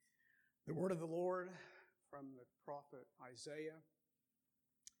The word of the Lord from the prophet Isaiah,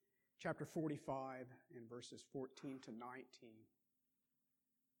 chapter 45 and verses 14 to 19.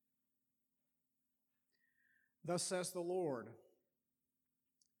 Thus says the Lord,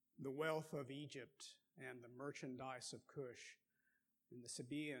 the wealth of Egypt and the merchandise of Cush and the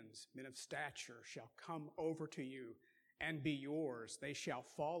Sabaeans, men of stature, shall come over to you and be yours. They shall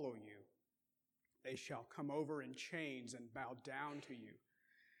follow you. They shall come over in chains and bow down to you.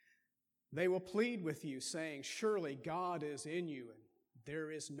 They will plead with you, saying, surely God is in you, and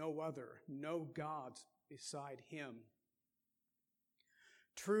there is no other, no gods beside him.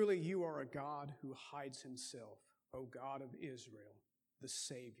 Truly you are a God who hides himself, O God of Israel, the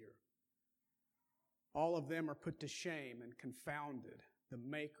Savior. All of them are put to shame and confounded. The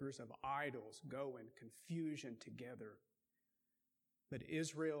makers of idols go in confusion together. But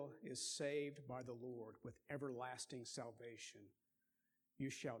Israel is saved by the Lord with everlasting salvation. You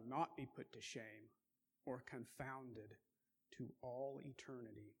shall not be put to shame or confounded to all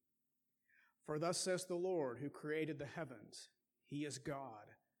eternity. For thus says the Lord, who created the heavens. He is God,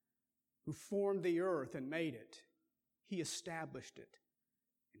 who formed the earth and made it. He established it,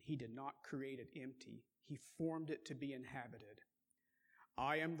 and he did not create it empty. He formed it to be inhabited.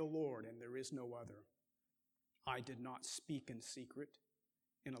 I am the Lord, and there is no other. I did not speak in secret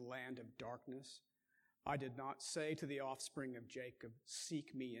in a land of darkness. I did not say to the offspring of Jacob,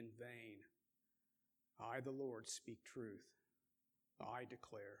 seek me in vain. I, the Lord, speak truth. I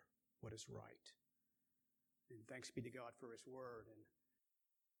declare what is right. And thanks be to God for his word. And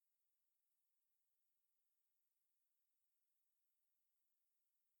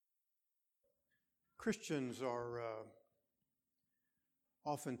Christians are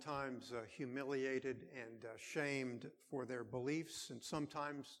oftentimes humiliated and shamed for their beliefs, and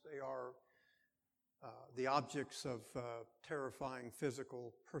sometimes they are the objects of terrifying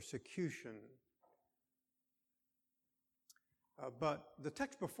physical persecution. But the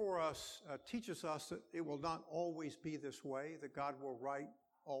text before us teaches us that it will not always be this way, that God will right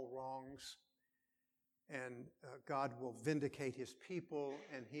all wrongs, and God will vindicate his people,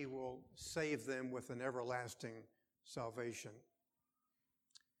 and he will save them with an everlasting salvation.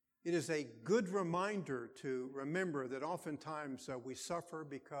 It is a good reminder to remember that oftentimes we suffer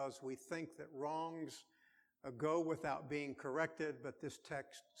because we think that wrongs go without being corrected, but this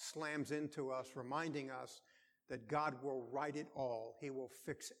text slams into us, reminding us that God will right it all. He will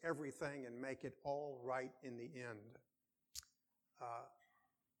fix everything and make it all right in the end.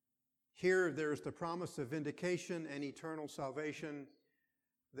 Here there's the promise of vindication and eternal salvation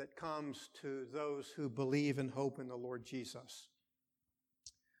that comes to those who believe and hope in the Lord Jesus.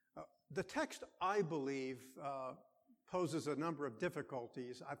 The text, I believe, poses a number of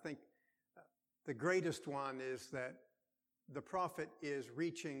difficulties. I think the greatest one is that the prophet is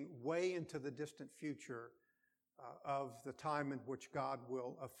reaching way into the distant future of the time in which God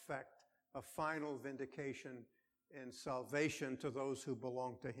will effect a final vindication and salvation to those who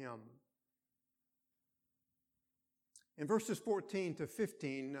belong to him. In verses 14 to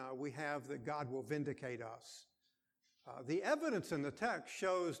 15, we have that God will vindicate us. The evidence in the text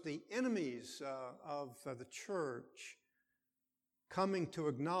shows the enemies of the church coming to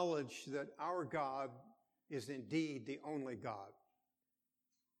acknowledge that our God is indeed the only God.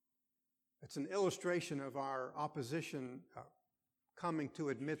 It's an illustration of our opposition coming to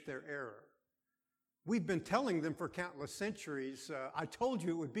admit their error. We've been telling them for countless centuries, I told you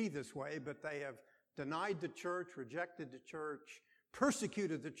it would be this way, but they have denied the church, rejected the church,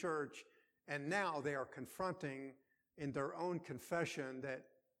 persecuted the church, and now they are confronting in their own confession that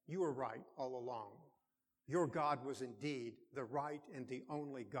you were right all along. Your God was indeed the right and the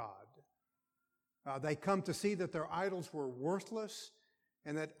only God. They come to see that their idols were worthless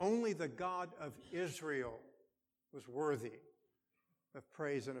and that only the God of Israel was worthy of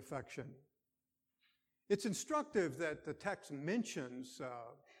praise and affection. It's instructive that the text mentions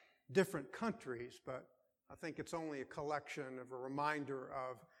different countries, but I think it's only a collection of a reminder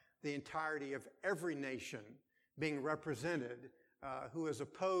of the entirety of every nation being represented, who has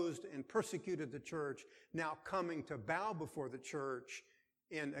opposed and persecuted the church, now coming to bow before the church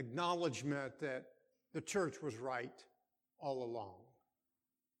in acknowledgement that the church was right all along.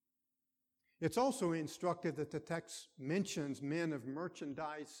 It's also instructive that the text mentions men of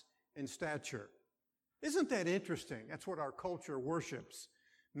merchandise and stature. Isn't that interesting? That's what our culture worships.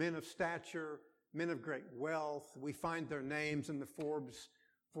 Men of stature, men of great wealth. We find their names in the Forbes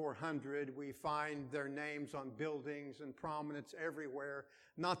 400. We find their names on buildings and prominence everywhere.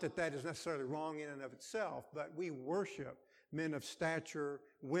 Not that that is necessarily wrong in and of itself, but we worship men of stature,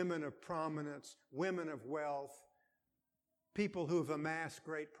 women of prominence, women of wealth. people who have amassed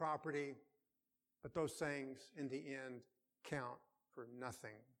great property, but those things in the end count for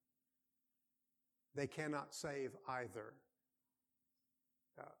nothing. They cannot save either.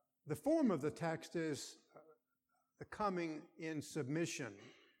 The form of the text is the coming in submission.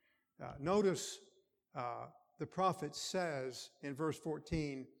 Notice the prophet says in verse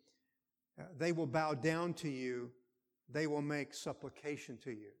 14, they will bow down to you, they will make supplication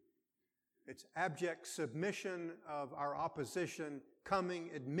to you. It's abject submission of our opposition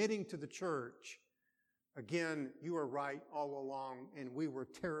coming, admitting to the church, again, you were right all along and we were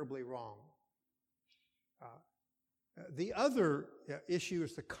terribly wrong. The other issue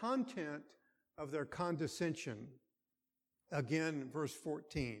is the content of their condescension. Again, verse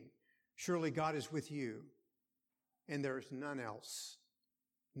 14, surely God is with you and there is none else,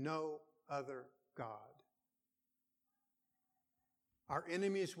 no other God. Our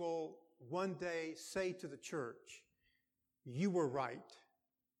enemies will one day say to the church, you were right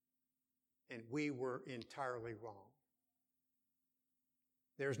and we were entirely wrong.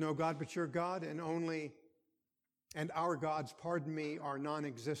 There's no God but your God, and our gods, pardon me, are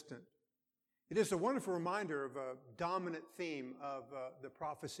non-existent. It is a wonderful reminder of a dominant theme of the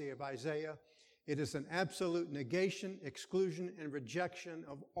prophecy of Isaiah. It is an absolute negation, exclusion, and rejection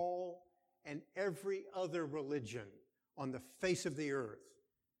of all and every other religion on the face of the earth,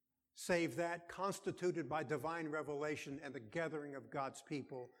 save that constituted by divine revelation and the gathering of God's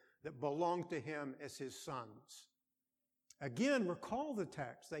people that belong to Him as His sons. Again, recall the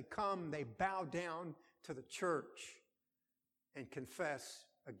text. They come, they bow down to the church and confess,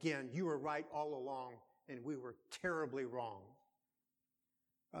 again, you were right all along and we were terribly wrong.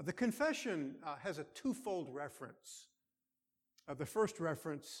 The confession has a twofold reference. The first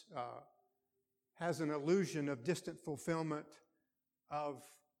reference has an illusion of distant fulfillment of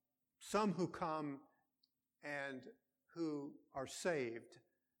some who come and who are saved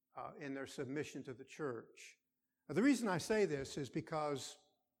in their submission to the church. The reason I say this is because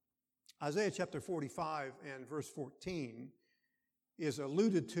Isaiah chapter 45 and verse 14 is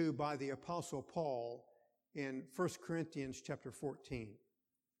alluded to by the Apostle Paul in 1 Corinthians chapter 14.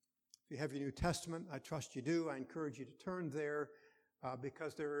 If you have your New Testament, I trust you do. I encourage you to turn there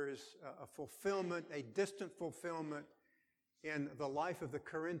because there is a fulfillment, a distant fulfillment in the life of the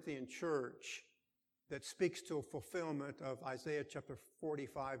Corinthian church that speaks to a fulfillment of Isaiah chapter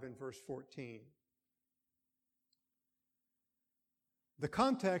 45 and verse 14. The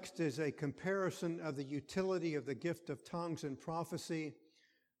context is a comparison of the utility of the gift of tongues and prophecy.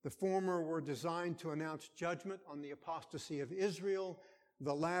 The former were designed to announce judgment on the apostasy of Israel.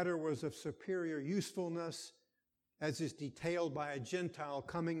 The latter was of superior usefulness, as is detailed by a Gentile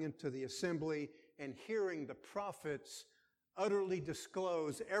coming into the assembly and hearing the prophets utterly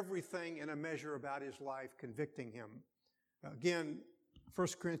disclose everything in a measure about his life, convicting him. Again, 1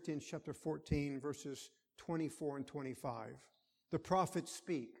 Corinthians chapter 14, verses 24 and 25. The prophets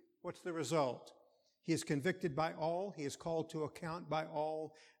speak. What's the result? He is convicted by all. He is called to account by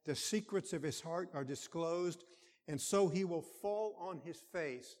all. The secrets of his heart are disclosed, and so he will fall on his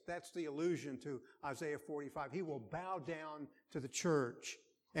face. That's the allusion to Isaiah 45. He will bow down to the church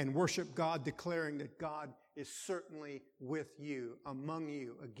and worship God, declaring that God is certainly with you, among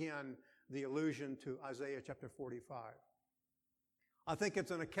you. Again, the allusion to Isaiah chapter 45. I think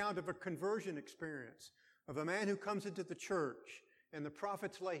it's an account of a conversion experience of a man who comes into the church and the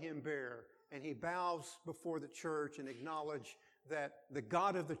prophets lay him bare and he bows before the church and acknowledge that the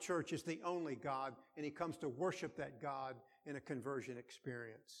God of the church is the only God, and he comes to worship that God in a conversion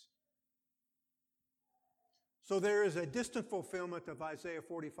experience. So there is a distant fulfillment of Isaiah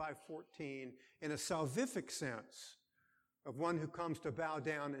 45:14 in a salvific sense of one who comes to bow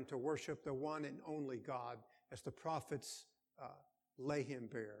down and to worship the one and only God as the prophets lay him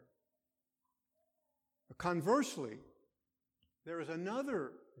bare. Conversely, there is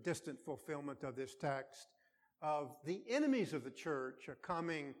another distant fulfillment of this text of the enemies of the church are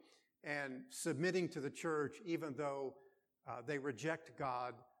coming and submitting to the church even though they reject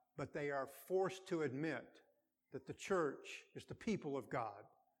God, but they are forced to admit that the church is the people of God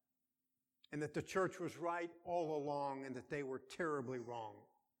and that the church was right all along and that they were terribly wrong.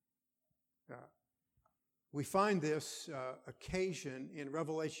 We find this occasion in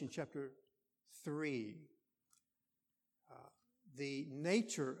Revelation chapter 3. The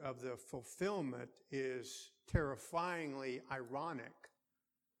nature of the fulfillment is terrifyingly ironic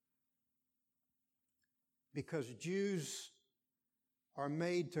because Jews are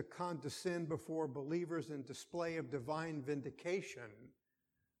made to condescend before believers in display of divine vindication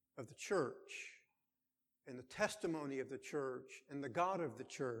of the church and the testimony of the church and the God of the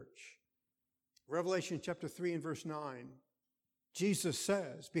church. Revelation chapter 3 and verse 9. Jesus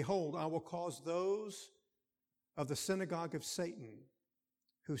says, "Behold, I will cause those of the synagogue of Satan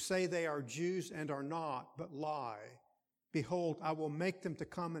who say they are Jews and are not, but lie. Behold, I will make them to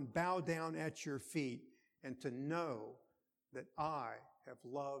come and bow down at your feet and to know that I have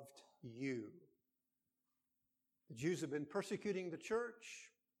loved you." The Jews have been persecuting the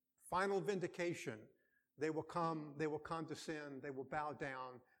church. Final vindication. They will come, they will condescend, they will bow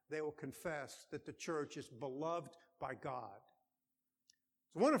down, they will confess that the church is beloved by God.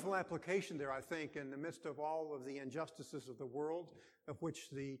 It's a wonderful application there, I think, in the midst of all of the injustices of the world, of which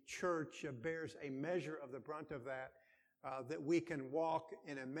the church bears a measure of the brunt of that, that we can walk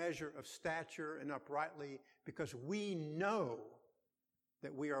in a measure of stature and uprightly because we know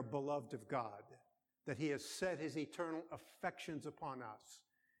that we are beloved of God, that He has set His eternal affections upon us,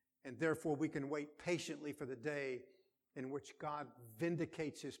 and therefore we can wait patiently for the day in which God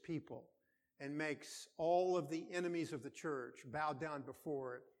vindicates His people and makes all of the enemies of the church bow down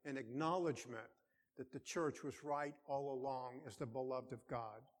before it in acknowledgement that the church was right all along as the beloved of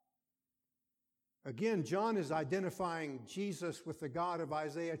God. Again, John is identifying Jesus with the God of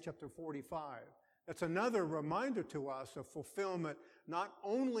Isaiah chapter 45. That's another reminder to us of fulfillment, not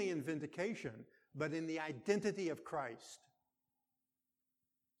only in vindication, but in the identity of Christ.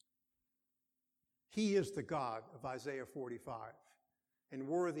 He is the God of Isaiah 45, and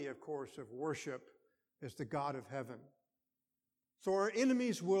worthy, of course, of worship as the God of heaven. So our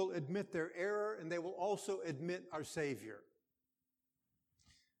enemies will admit their error, and they will also admit our Savior.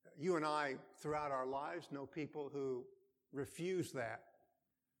 You and I, throughout our lives, know people who refuse that,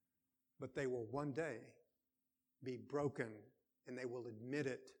 but they will one day be broken, and they will admit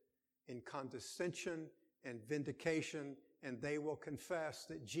it in condescension and vindication, and they will confess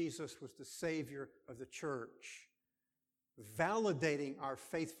that Jesus was the Savior of the church, validating our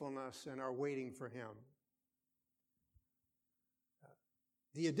faithfulness and our waiting for Him.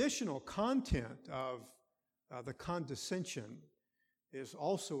 The additional content of the condescension is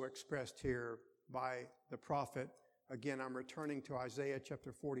also expressed here by the prophet. Again, I'm returning to Isaiah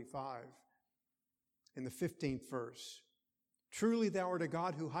chapter 45 in the 15th verse. "Truly thou art a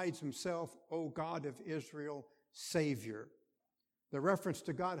God who hides Himself, O God of Israel, Savior." The reference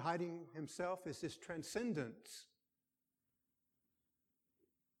to God hiding Himself is His transcendence.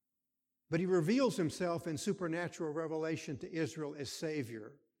 But He reveals Himself in supernatural revelation to Israel as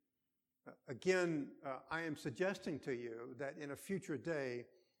Savior. Again, I am suggesting to you that in a future day,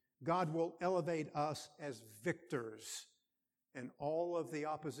 God will elevate us as victors, and all of the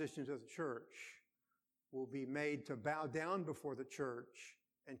opposition to the church will be made to bow down before the church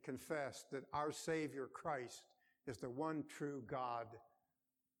and confess that our Savior Christ is the one true God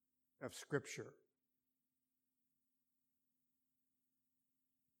of Scripture.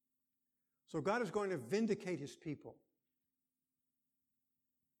 So God is going to vindicate His people.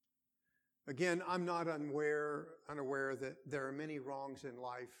 Again, I'm not unaware that there are many wrongs in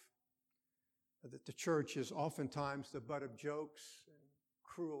life, that the church is oftentimes the butt of jokes and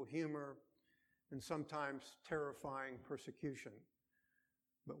cruel humor and sometimes terrifying persecution.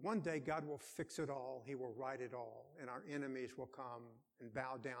 But one day God will fix it all, He will right it all, and our enemies will come and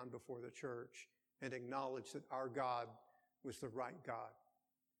bow down before the church and acknowledge that our God was the right God.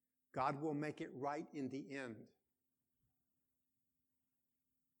 God will make it right in the end.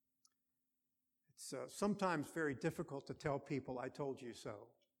 It's sometimes very difficult to tell people, "I told you so."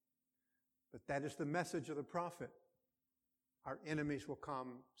 But that is the message of the prophet. Our enemies will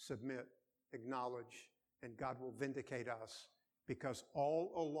come, submit, acknowledge, and God will vindicate us, because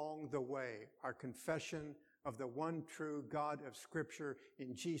all along the way, our confession of the one true God of Scripture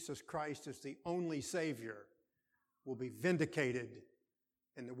in Jesus Christ as the only Savior will be vindicated,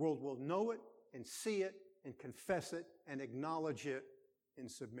 and the world will know it and see it and confess it and acknowledge it in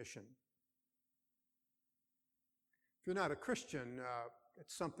submission. If you're not a Christian,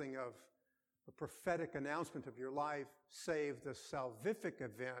 it's something of a prophetic announcement of your life, save the salvific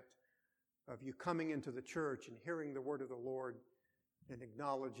event of you coming into the church and hearing the word of the Lord and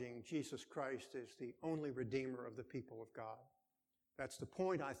acknowledging Jesus Christ as the only Redeemer of the people of God. That's the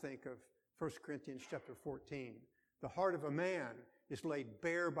point, I think, of 1 Corinthians chapter 14. The heart of a man is laid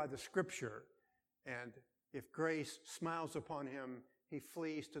bare by the Scripture, and if grace smiles upon him, he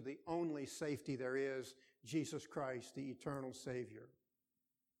flees to the only safety there is, Jesus Christ, the eternal Savior.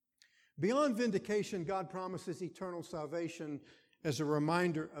 Beyond vindication, God promises eternal salvation as a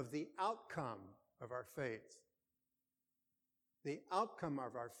reminder of the outcome of our faith. The outcome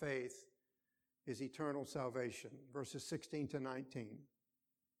of our faith is eternal salvation, verses 16 to 19.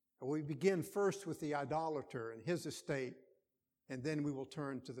 We begin first with the idolater and his estate, and then we will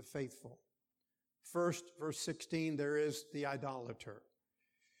turn to the faithful. First, verse 16, there is the idolater.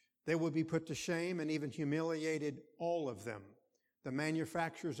 They will be put to shame and even humiliated, all of them. The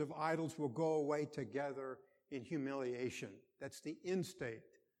manufacturers of idols will go away together in humiliation. That's the end state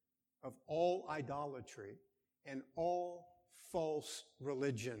of all idolatry and all false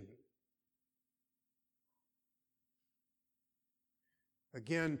religion.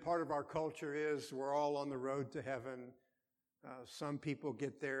 Again, part of our culture is we're all on the road to heaven. Some people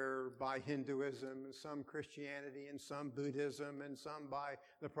get there by Hinduism, and some Christianity, and some Buddhism, and some by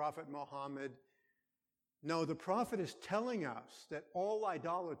the Prophet Muhammad. No, the prophet is telling us that all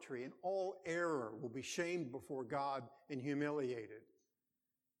idolatry and all error will be shamed before God and humiliated.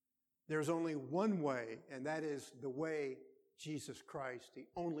 There's only one way, and that is the way Jesus Christ, the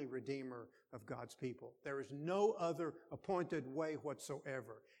only Redeemer of God's people. There is no other appointed way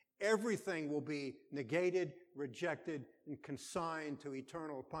whatsoever. Everything will be negated, rejected, and consigned to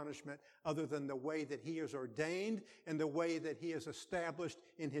eternal punishment other than the way that He has ordained and the way that He has established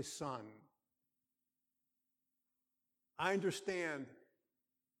in His Son. I understand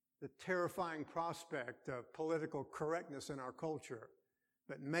the terrifying prospect of political correctness in our culture,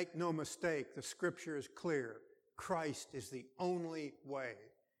 but make no mistake, the Scripture is clear. Christ is the only way,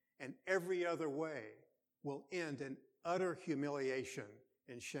 and every other way will end in utter humiliation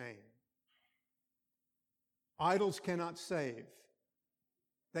and shame. Idols cannot save.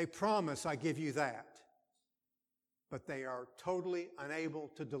 They promise, I give you that, but they are totally unable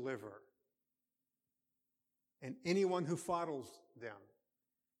to deliver. And anyone who follows them,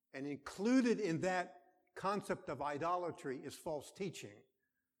 and included in that concept of idolatry is false teaching,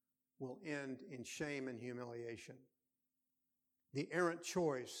 will end in shame and humiliation. The errant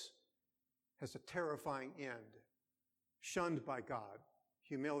choice has a terrifying end, shunned by God,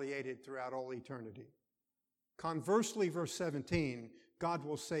 humiliated throughout all eternity. Conversely, verse 17, God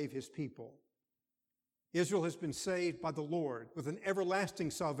will save His people. Israel has been saved by the Lord with an everlasting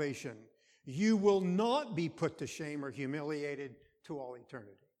salvation. You will not be put to shame or humiliated to all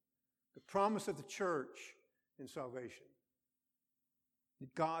eternity. The promise of the church in salvation.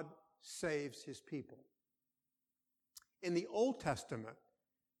 God saves His people. In the Old Testament,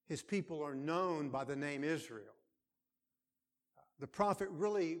 His people are known by the name Israel. The prophet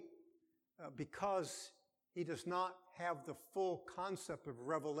really, because he does not have the full concept of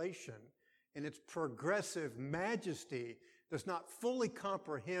revelation and its progressive majesty, does not fully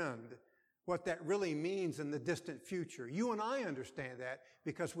comprehend what that really means in the distant future. You and I understand that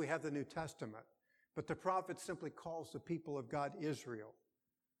because we have the New Testament. But the prophet simply calls the people of God Israel.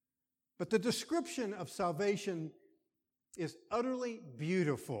 But the description of salvation is utterly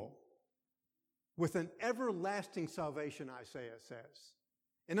beautiful, with an everlasting salvation, Isaiah says.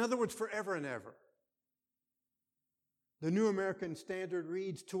 In other words, forever and ever. The New American Standard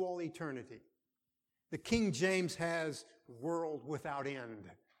reads, to all eternity. The King James has world without end.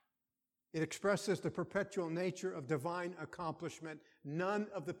 It expresses the perpetual nature of divine accomplishment. None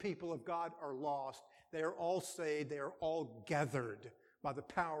of the people of God are lost. They are all saved. They are all gathered by the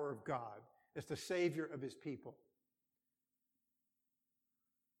power of God as the Savior of His people.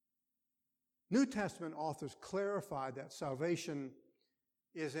 New Testament authors clarify that salvation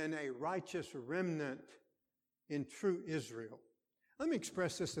is in a righteous remnant in true Israel. Let me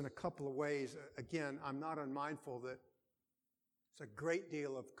express this in a couple of ways. Again, I'm not unmindful that it's a great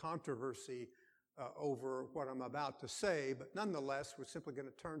deal of controversy over what I'm about to say, but nonetheless, we're simply going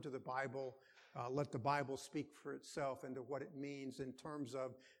to turn to the Bible, let the Bible speak for itself into what it means in terms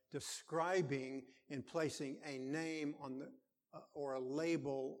of describing and placing a name on the or a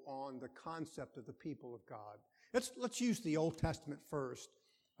label on the concept of the people of God. Let's use the Old Testament first.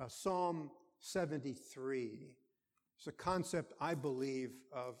 Psalm 73. It's a concept, I believe,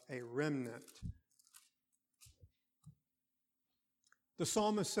 of a remnant. The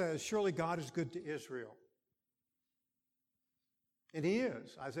psalmist says, surely God is good to Israel. And He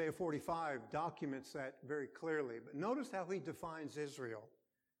is. Isaiah 45 documents that very clearly. But notice how he defines Israel.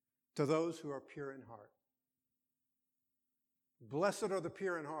 To those who are pure in heart. Blessed are the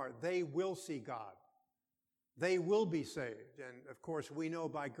pure in heart. They will see God. They will be saved. And of course, we know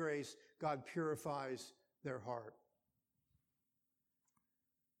by grace, God purifies their heart.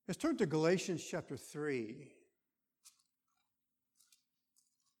 Let's turn to Galatians chapter 3.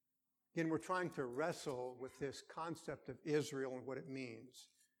 Again, we're trying to wrestle with this concept of Israel and what it means.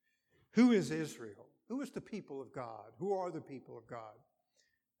 Who is Israel? Who is the people of God? Who are the people of God?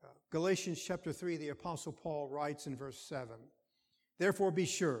 Galatians chapter 3, the Apostle Paul writes in verse 7, therefore be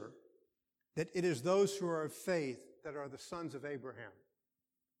sure that it is those who are of faith that are the sons of Abraham.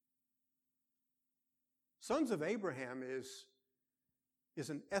 Sons of Abraham is is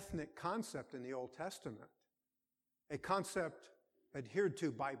an ethnic concept in the Old Testament, a concept adhered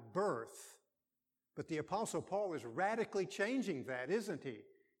to by birth. But the Apostle Paul is radically changing that, isn't he?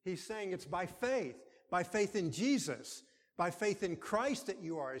 He's saying it's by faith in Jesus, by faith in Christ that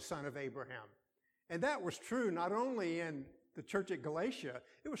you are a son of Abraham. And that was true not only in the church at Galatia,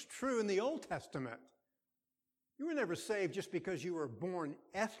 it was true in the Old Testament. You were never saved just because you were born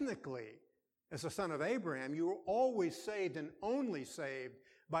ethnically as a son of Abraham. You were always saved and only saved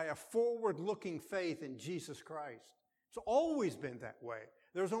by a forward-looking faith in Jesus Christ. It's always been that way.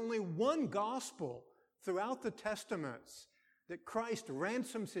 There's only one gospel throughout the Testaments, that Christ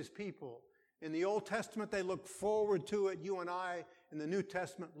ransoms his people. In the Old Testament, they look forward to it. You and I, in the New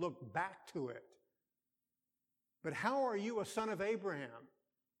Testament, look back to it. But how are you a son of Abraham?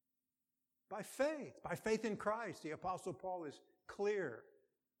 By faith in Christ. The Apostle Paul is clear.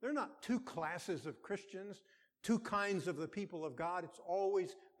 There are not two classes of Christians, two kinds of the people of God. It's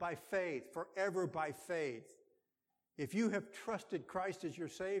always by faith, forever by faith. If you have trusted Christ as your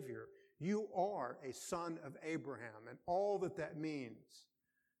Savior, you are a son of Abraham, and all that that means.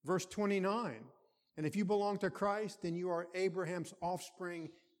 Verse 29, and if you belong to Christ, then you are Abraham's offspring,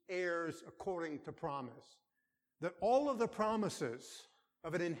 heirs according to promise. That all of the promises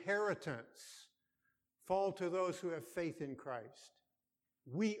of an inheritance fall to those who have faith in Christ.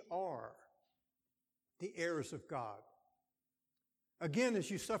 We are the heirs of God. Again, as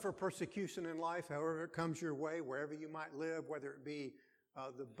you suffer persecution in life, however it comes your way, wherever you might live, whether it be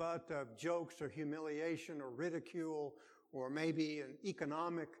the butt of jokes or humiliation or ridicule, or maybe an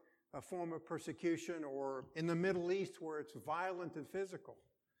economic form of persecution, or in the Middle East where it's violent and physical,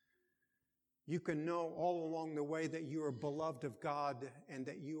 you can know all along the way that you are beloved of God and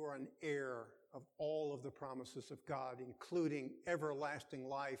that you are an heir of all of the promises of God, including everlasting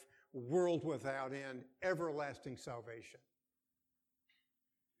life, world without end, everlasting salvation.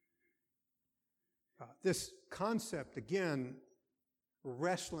 This concept, again,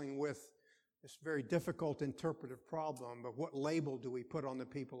 wrestling with this very difficult interpretive problem of what label do we put on the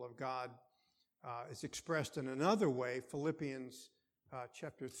people of God, is expressed in another way, Philippians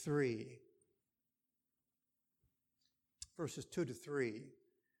chapter 3, verses 2 to 3.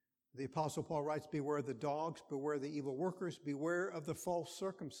 The Apostle Paul writes, beware of the dogs, beware of the evil workers, beware of the false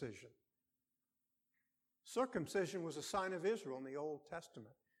circumcision. Circumcision was a sign of Israel in the Old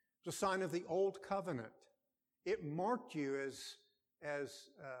Testament. It was a sign of the Old Covenant. It marked you as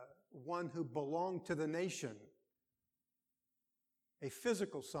one who belonged to the nation, a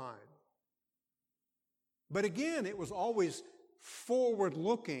physical sign. But again, it was always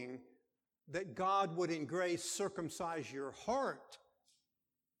forward-looking that God would in grace circumcise your heart.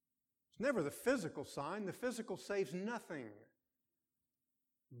 It's never the physical sign. The physical saves nothing.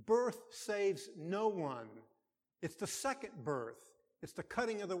 Birth saves no one. It's the second birth. It's the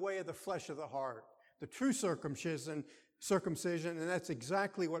cutting of the way of the flesh of the heart. The true circumcision, and that's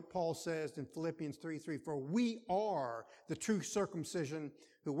exactly what Paul says in Philippians 3:3. For we are the true circumcision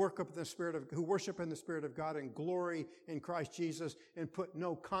who worship in the Spirit of God and glory in Christ Jesus and put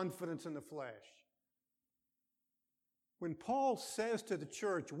no confidence in the flesh. When Paul says to the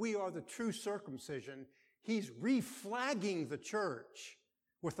church, we are the true circumcision, he's reflagging the church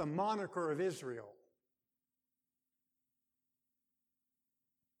with the moniker of Israel.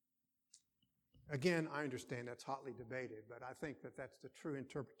 Again, I understand that's hotly debated, but I think that that's the true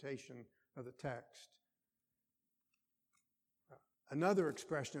interpretation of the text. Another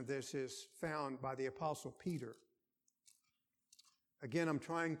expression of this is found by the Apostle Peter. Again, I'm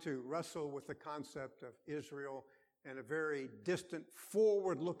trying to wrestle with the concept of Israel in a very distant,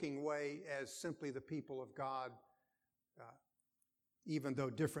 forward-looking way as simply the people of God, even though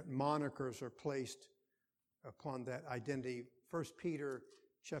different monikers are placed upon that identity. 1 Peter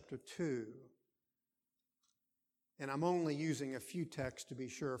chapter 2. And I'm only using a few texts to be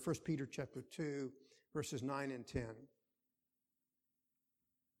sure. 1 Peter chapter 2, verses 9 and 10.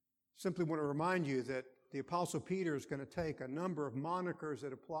 Simply want to remind you that the Apostle Peter is going to take a number of monikers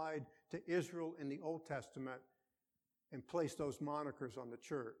that applied to Israel in the Old Testament and place those monikers on the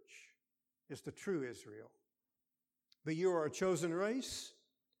church. It's the true Israel. But you are a chosen race,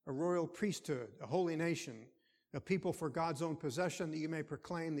 a royal priesthood, a holy nation, a people for God's own possession, that you may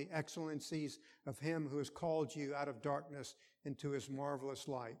proclaim the excellencies of him who has called you out of darkness into his marvelous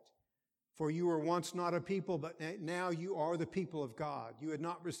light. For you were once not a people, but now you are the people of God. You had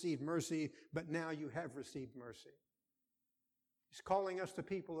not received mercy, but now you have received mercy. He's calling us the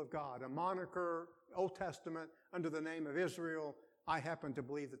people of God, a moniker, Old Testament, under the name of Israel. I happen to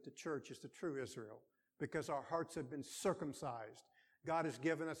believe that the church is the true Israel because our hearts have been circumcised. God has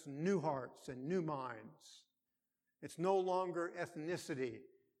given us new hearts and new minds. It's no longer ethnicity.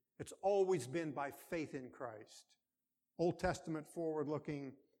 It's always been by faith in Christ. Old Testament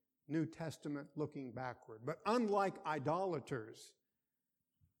forward-looking, New Testament looking backward. But unlike idolaters,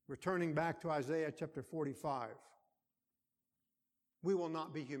 returning back to Isaiah chapter 45, we will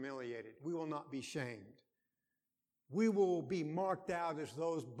not be humiliated. We will not be shamed. We will be marked out as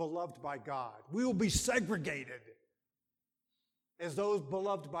those beloved by God. We will be segregated as those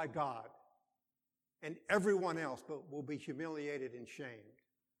beloved by God. And everyone else will be humiliated and shamed.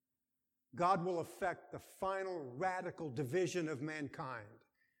 God will effect the final radical division of mankind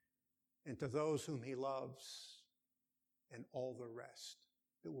into those whom he loves and all the rest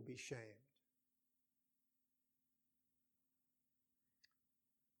that will be shamed.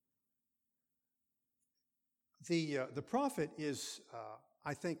 The prophet is,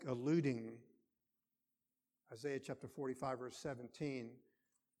 I think, alluding, Isaiah chapter 45, verse 17,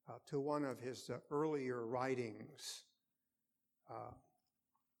 to one of his earlier writings,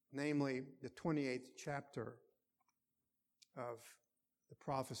 namely the 28th chapter of the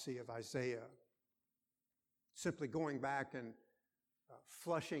prophecy of Isaiah, simply going back and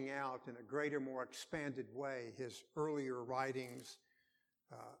flushing out in a greater, more expanded way his earlier writings,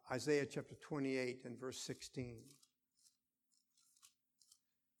 Isaiah chapter 28 and verse 16.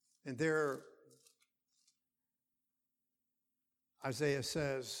 And there, Isaiah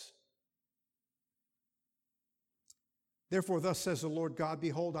says, "Therefore thus says the Lord God,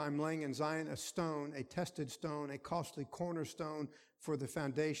 behold, I am laying in Zion a stone, a tested stone, a costly cornerstone for the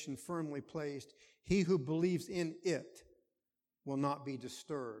foundation firmly placed. He who believes in it will not be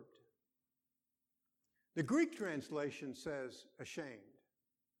disturbed." The Greek translation says ashamed.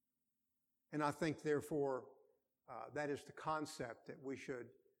 And I think, therefore, that is the concept that we should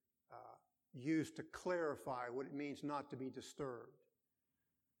use to clarify what it means not to be disturbed.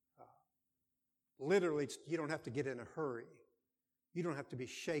 Literally, you don't have to get in a hurry. You don't have to be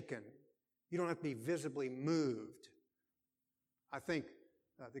shaken. You don't have to be visibly moved. I think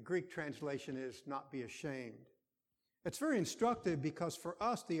the Greek translation is not be ashamed. It's very instructive because for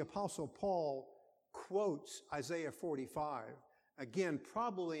us, the Apostle Paul quotes Isaiah 45. Again,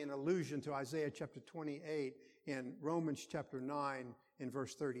 probably an allusion to Isaiah chapter 28 in Romans chapter 9 in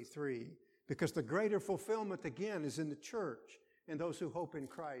verse 33. Because the greater fulfillment, again, is in the church and those who hope in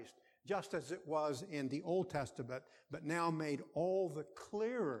Christ, just as it was in the Old Testament, but now made all the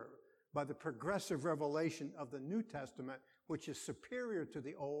clearer by the progressive revelation of the New Testament, which is superior to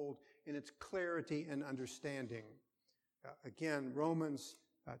the Old in its clarity and understanding. Again, Romans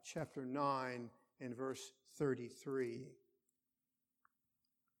chapter 9 and verse 33.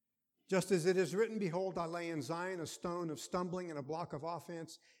 "Just as it is written, behold, I lay in Zion a stone of stumbling and a block of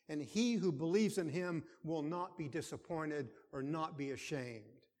offense, and he who believes in him will not be disappointed or not be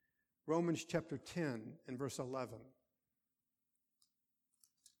ashamed." Romans chapter 10 and verse 11.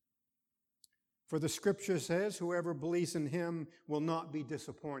 "For the scripture says, whoever believes in him will not be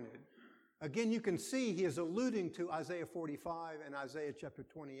disappointed." Again, you can see he is alluding to Isaiah 45 and Isaiah chapter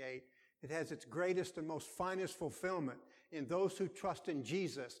 28. It has its greatest and most finest fulfillment in those who trust in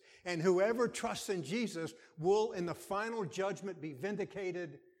Jesus. And whoever trusts in Jesus will, in the final judgment, be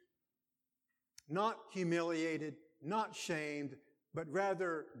vindicated, not humiliated, not shamed, but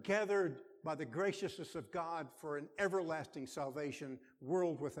rather gathered by the graciousness of God for an everlasting salvation,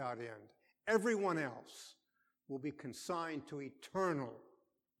 world without end. Everyone else will be consigned to eternal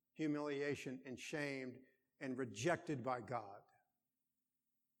humiliation and shamed and rejected by God.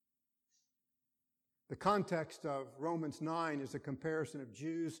 The context of Romans 9 is a comparison of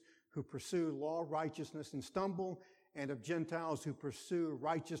Jews who pursue law, righteousness, and stumble, and of Gentiles who pursue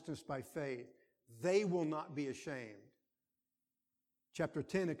righteousness by faith. They will not be ashamed. Chapter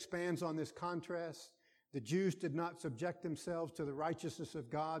 10 expands on this contrast. The Jews did not subject themselves to the righteousness of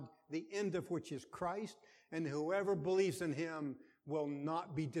God, the end of which is Christ, and whoever believes in him will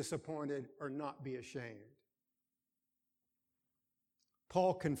not be disappointed or not be ashamed.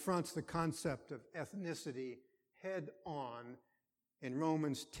 Paul confronts the concept of ethnicity head on in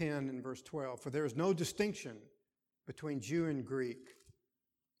Romans 10 and verse 12. "For there is no distinction between Jew and Greek,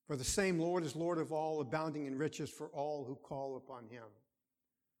 for the same Lord is Lord of all, abounding in riches for all who call upon him."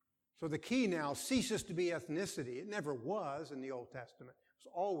 So the key now ceases to be ethnicity. It never was in the Old Testament. It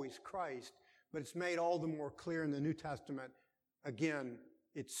was always Christ, but it's made all the more clear in the New Testament. Again,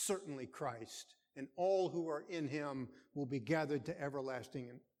 it's certainly Christ, and all who are in him will be gathered to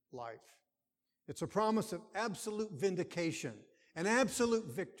everlasting life. It's a promise of absolute vindication and absolute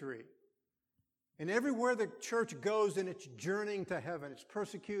victory. And everywhere the church goes in its journeying to heaven, it's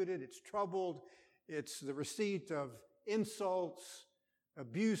persecuted, it's troubled, it's the receipt of insults,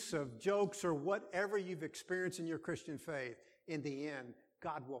 abuse of jokes or whatever you've experienced in your Christian faith, in the end,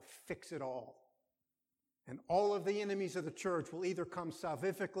 God will fix it all. And all of the enemies of the church will either come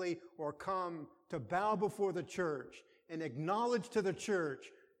salvifically or come to bow before the church and acknowledge to the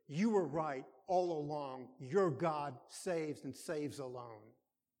church, you were right all along. Your God saves and saves alone.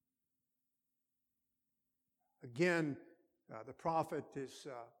 Again, the prophet is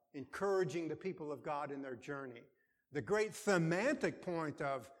encouraging the people of God in their journey. The great thematic point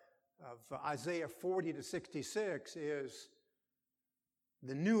of Isaiah 40 to 66 is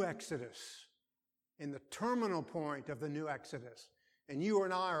the new Exodus, and the terminal point of the new Exodus. And you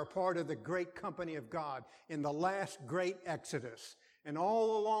and I are part of the great company of God in the last great Exodus. And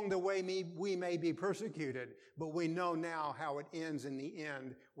all along the way, we may be persecuted, but we know now how it ends in the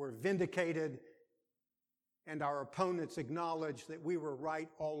end. We're vindicated, and our opponents acknowledge that we were right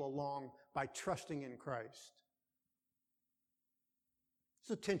all along by trusting in Christ.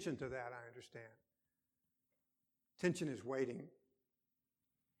 There's a tension to that, I understand. Tension is waiting.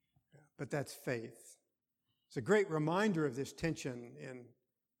 But that's faith. It's a great reminder of this tension in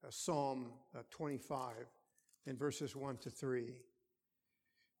Psalm 25 in verses 1 to 3.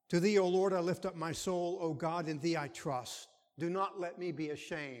 To thee, O Lord, I lift up my soul. O God, in thee I trust. Do not let me be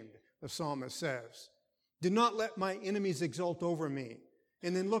ashamed, the psalmist says. Do not let my enemies exult over me.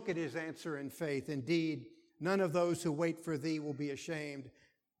 And then look at his answer in faith. Indeed, none of those who wait for thee will be ashamed.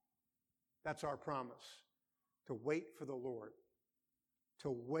 That's our promise, to wait for the Lord. To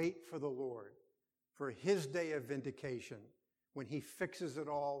wait for the Lord, for his day of vindication, when he fixes it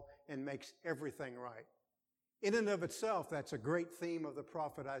all and makes everything right. In and of itself, that's a great theme of the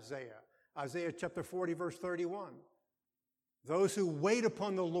prophet Isaiah. Isaiah chapter 40, verse 31. Those who wait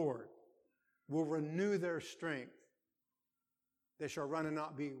upon the Lord will renew their strength. They shall run and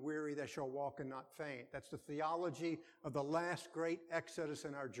not be weary. They shall walk and not faint. That's the theology of the last great Exodus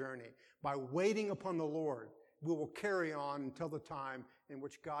in our journey. By waiting upon the Lord, we will carry on until the time in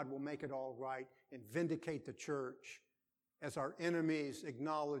which God will make it all right and vindicate the church as our enemies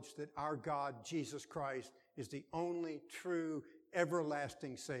acknowledge that our God, Jesus Christ, is the only true,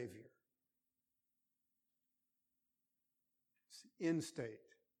 everlasting Savior. It's the end state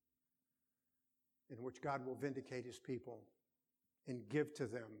in which God will vindicate his people and give to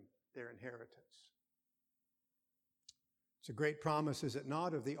them their inheritance. It's a great promise, is it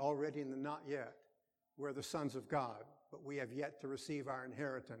not, of the already and the not yet. We're the sons of God, but we have yet to receive our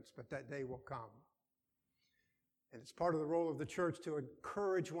inheritance, but that day will come. And it's part of the role of the church to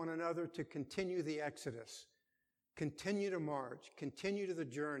encourage one another to continue the Exodus, continue to march, continue to the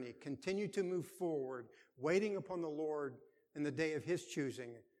journey, continue to move forward, waiting upon the Lord in the day of his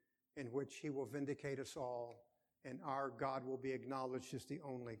choosing, in which he will vindicate us all, and our God will be acknowledged as the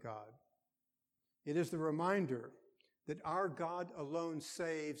only God. It is the reminder that our God alone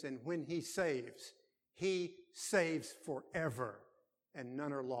saves, and when he saves forever, and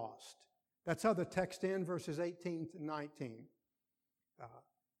none are lost. That's how the text ends, verses 18 to 19.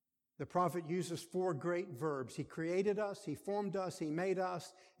 The prophet uses four great verbs. He created us, he formed us, he made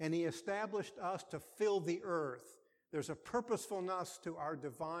us, and he established us to fill the earth. There's a purposefulness to our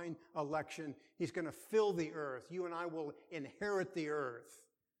divine election. He's going to fill the earth. You and I will inherit the earth.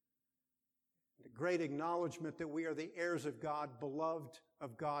 The great acknowledgement that we are the heirs of God, beloved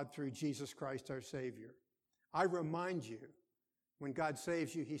of God through Jesus Christ our Savior. I remind you, when God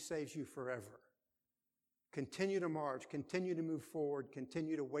saves you, he saves you forever. Continue to march, continue to move forward,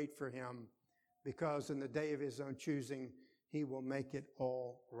 continue to wait for him, because in the day of his own choosing, he will make it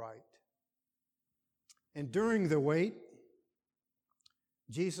all right. And during the wait,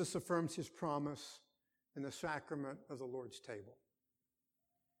 Jesus affirms his promise in the sacrament of the Lord's table.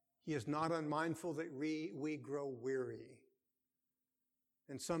 He is not unmindful that we grow weary.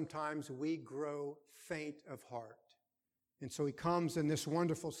 And sometimes we grow faint of heart. And so he comes in this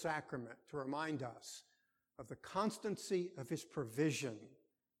wonderful sacrament to remind us of the constancy of his provision.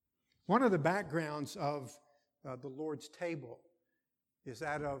 One of the backgrounds of the Lord's table is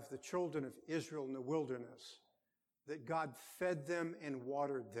that of the children of Israel in the wilderness, that God fed them and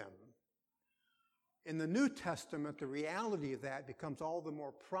watered them. In the New Testament, the reality of that becomes all the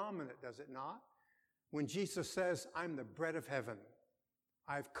more prominent, does it not? When Jesus says, I'm the bread of heaven.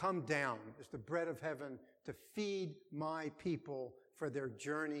 I've come down as the bread of heaven to feed my people for their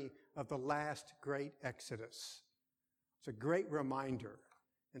journey of the last great Exodus. It's a great reminder.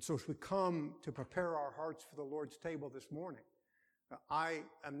 And so as we come to prepare our hearts for the Lord's table this morning, I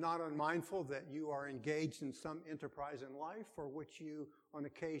am not unmindful that you are engaged in some enterprise in life for which you on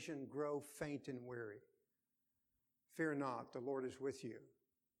occasion grow faint and weary. Fear not, the Lord is with you.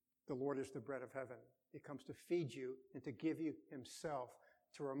 The Lord is the bread of heaven. He comes to feed you and to give you himself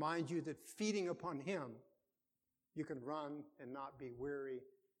to remind you that feeding upon Him, you can run and not be weary.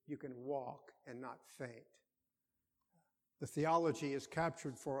 You can walk and not faint. The theology is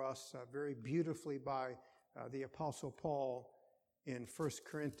captured for us very beautifully by the Apostle Paul in 1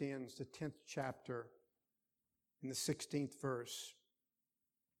 Corinthians, the 10th chapter, in the 16th verse.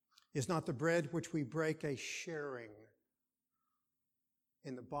 Is not the bread which we break a sharing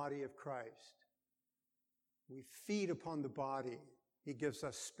in the body of Christ? We feed upon the body. He gives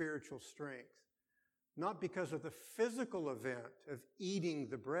us spiritual strength, not because of the physical event of eating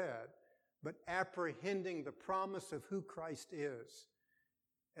the bread, but apprehending the promise of who Christ is.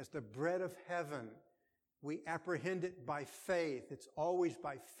 As the bread of heaven, we apprehend it by faith. It's always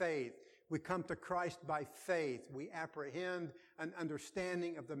by faith. We come to Christ by faith. We apprehend an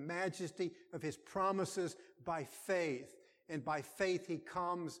understanding of the majesty of His promises by faith. And by faith He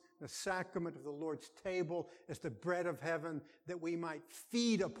comes, the sacrament of the Lord's table, as the bread of heaven, that we might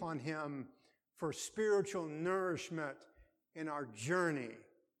feed upon Him for spiritual nourishment in our journey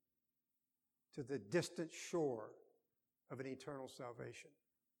to the distant shore of an eternal salvation.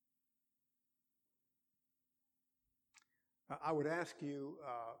 I would ask you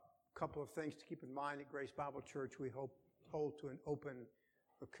a couple of things to keep in mind. At Grace Bible Church, we hold to an open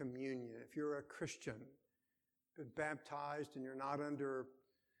communion. If you're a Christian, been baptized, and you're not under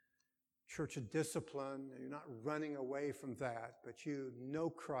church discipline, you're not running away from that, but you know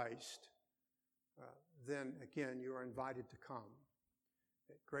Christ, then again, you are invited to come.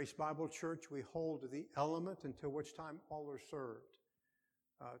 At Grace Bible Church, we hold the element until which time all are served,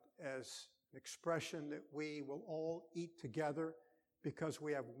 as an expression that we will all eat together because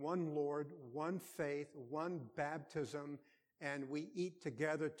we have one Lord, one faith, one baptism, and we eat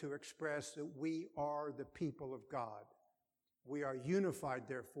together to express that we are the people of God. We are unified,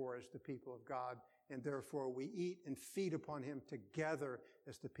 therefore, as the people of God, and therefore we eat and feed upon Him together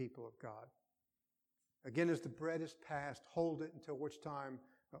as the people of God. Again, as the bread is passed, hold it until which time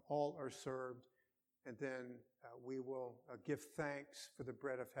all are served, and then we will give thanks for the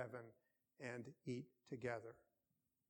bread of heaven and eat together.